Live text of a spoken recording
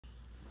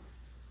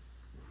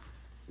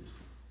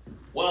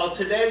Well,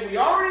 today we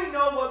already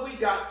know what we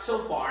got so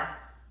far.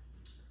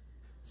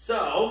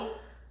 So,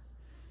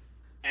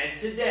 and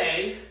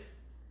today,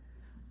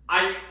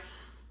 I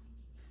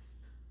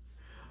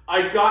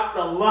got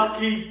the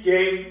lucky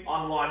game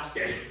on launch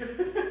day.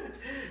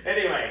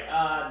 Anyway,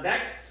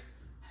 next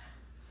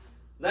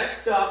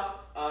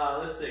up,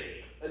 let's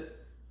see.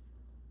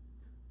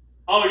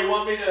 Oh, you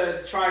want me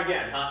to try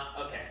again,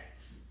 huh? Okay.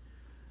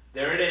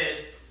 There it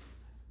is.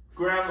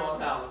 Grandma's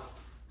house.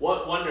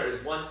 What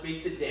wonders want me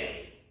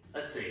today?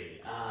 Let's see.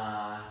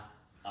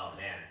 Oh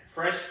man.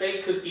 Fresh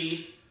baked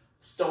cookies,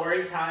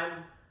 story time,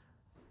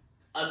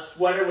 a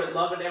sweater with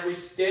love in every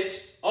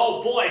stitch.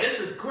 Oh boy, this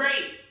is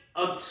great.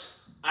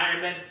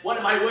 Iron Man, what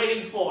am I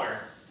waiting for?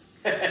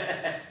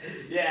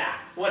 Yeah,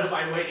 what am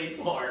I waiting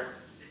for?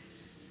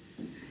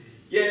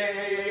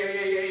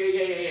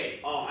 Yay.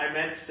 Oh, I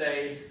meant to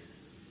say,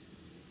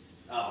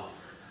 oh.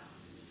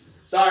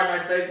 Sorry,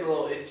 my face is a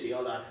little itchy,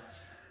 hold on.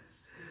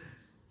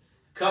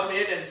 Come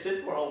in and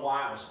sit for a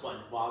while,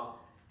 SpongeBob.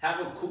 Have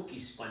a cookie,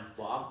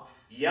 SpongeBob.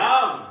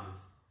 Yum!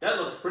 That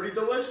looks pretty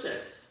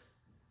delicious.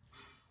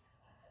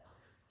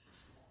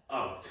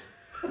 Oh.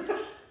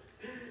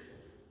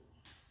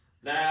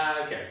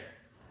 Nah, okay.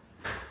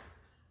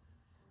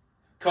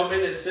 Come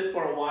in and sit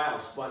for a while,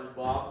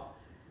 SpongeBob.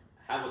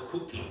 Have a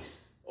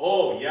cookies.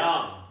 Oh,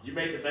 yum. You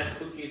make the best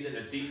cookies in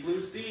the deep blue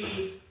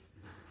sea.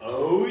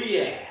 Oh,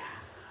 yeah.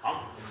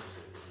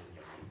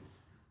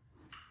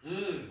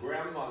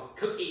 Grandma's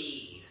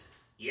cookies.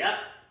 Yep,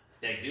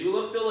 they do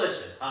look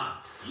delicious,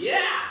 huh?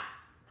 Yeah!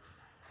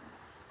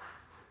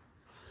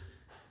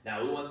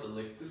 Now, who wants to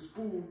lick the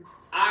spoon?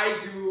 I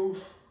do.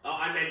 Oh,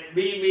 I meant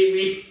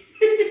me.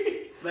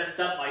 Messed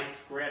up my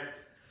script.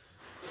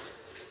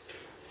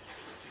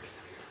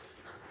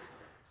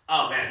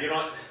 Oh, man, you know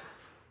what?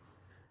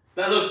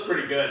 That looks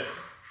pretty good.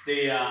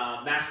 The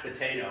mashed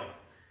potato.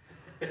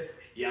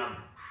 Yum.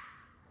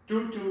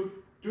 Doo-doo.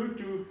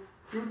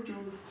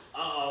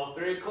 Uh-oh,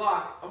 3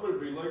 o'clock. I'm gonna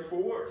be late for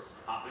work.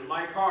 Hop in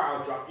my car,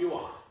 I'll drop you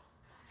off.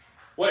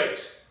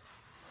 Wait,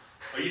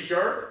 are you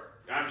sure?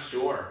 I'm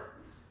sure.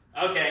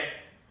 Okay,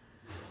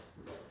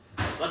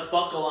 let's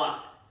buckle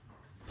up.